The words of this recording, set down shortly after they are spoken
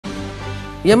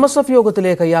MSF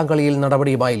യോഗത്തിലെ കയ്യാങ്കളിയിൽ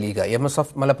നടപടിയുമായി league. MSF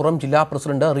Malappuram ജില്ലാ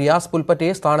പ്രസിഡന്റ് റിയാസ്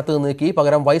പുൽപ്പറ്റയെ സ്ഥാനത്ത് നീക്കി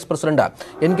പകരം വൈസ് പ്രസിഡന്റ്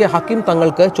NK ഹക്കീം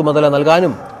തങ്ങൾക്ക് ചുമതല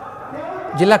നൽകാനും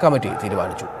ജില്ലാ കമ്മിറ്റി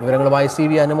തീരുമാനിച്ചു. വിവരങ്ങളുമായി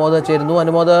CV അനുമോദ് ചേരുന്നു.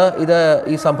 അനുമോദ്,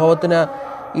 ഈ സംഭവത്തിന്,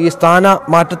 ഈ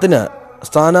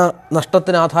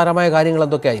സ്ഥാനനഷ്ടത്തിന് ആധാരമായ കാര്യങ്ങൾ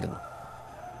എന്തൊക്കെയായിരുന്നു?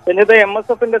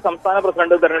 MSFന്റെ സംസ്ഥാന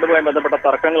പ്രസിഡന്റ് തെരഞ്ഞെടുപ്പുമായി ബന്ധപ്പെട്ട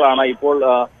തർക്കങ്ങളാണ് ഇപ്പോൾ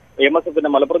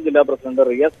MSFന്റെ മലപ്പുറം ജില്ലാ പ്രസിഡന്റ്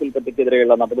റിയാസ്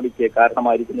പുൽപ്പറ്റയ്ക്കെതിരെയുള്ള നടപടിക്ക്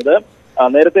കാരണമായിരിക്കുന്നത്.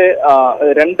 നേരത്തെ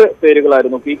രണ്ട്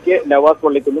പേരുകളായിരുന്നു, PK നവാസ്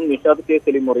വള്ളിക്കുന്നും നിഷാദ് K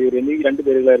സലീം മൊറയൂർ എന്നീ രണ്ട്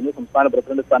പേരുകളായിരുന്നു സംസ്ഥാന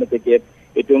പ്രസിഡന്റ് സ്ഥാനത്തേക്ക്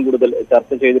ഏറ്റവും കൂടുതൽ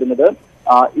ചർച്ച ചെയ്തിരുന്നത്.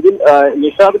 ഇതിൽ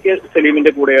നിഷാദ് K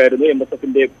സലീമിന്റെ കൂടെയായിരുന്നു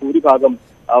MSFന്റെ ഭൂരിഭാഗം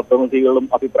പ്രതിനിധികളും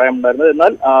അഭിപ്രായമുണ്ടായിരുന്നത്.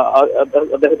 എന്നാൽ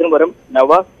അദ്ദേഹത്തിന് പകരം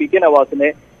PK നവാസിനെ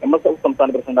MSF സംസ്ഥാന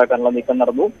പ്രസിഡന്റാക്കാനുള്ള നീക്കം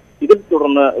നടന്നു. ഇതിൽ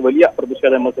തുടർന്ന് വലിയ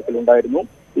പ്രതിഷേധം MSFൽ ഉണ്ടായിരുന്നു.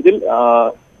 ഇതിൽ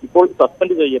ഇപ്പോൾ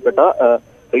സസ്പെൻഡ് ചെയ്യപ്പെട്ട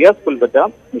റിയാസ് പുൽപ്പറ്റ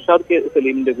നിഷാദ് K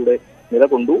സലീമിന്റെ കൂടെ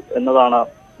നിലകൊണ്ടു എന്നതാണ്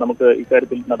നമുക്ക്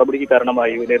ഇക്കാര്യത്തിൽ നടപടിക്ക്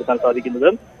കാരണമായി വിലയിരുത്താൻ സാധിക്കുന്നത്.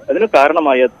 അതിന്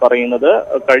കാരണമായി പറയുന്നത്,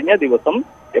 കഴിഞ്ഞ ദിവസം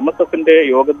MSFന്റെ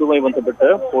യോഗവുമായി ബന്ധപ്പെട്ട്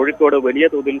കോഴിക്കോട് വലിയ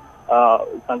തോതിൽ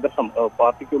സംഘർഷം,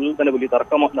 പാർട്ടിക്കുള്ളിൽ തന്നെ വലിയ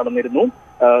തർക്കം നടന്നിരുന്നു,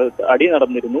 അടി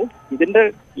നടന്നിരുന്നു. ഇതിന്റെ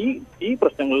ഈ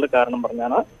പ്രശ്നങ്ങളുടെ കാരണം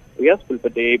പറഞ്ഞാണ് റിയാസ്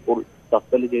പുൽപ്പറ്റയെ ഇപ്പോൾ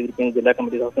സസ്പെൻഡ് ചെയ്തിരിക്കുന്നത്, ജില്ലാ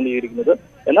കമ്മിറ്റി സസ്പെൻഡ് ചെയ്തിരിക്കുന്നത്.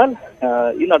 എന്നാൽ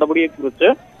ഈ നടപടിയെക്കുറിച്ച്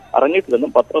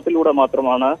അറിഞ്ഞിട്ടില്ലെന്നും പത്രത്തിലൂടെ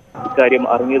മാത്രമാണ് ഇക്കാര്യം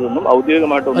അറിഞ്ഞതെന്നും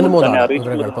ഔദ്യോഗികമായിട്ടൊന്നും തന്നെ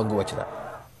അറിയിച്ചിട്ടില്ല.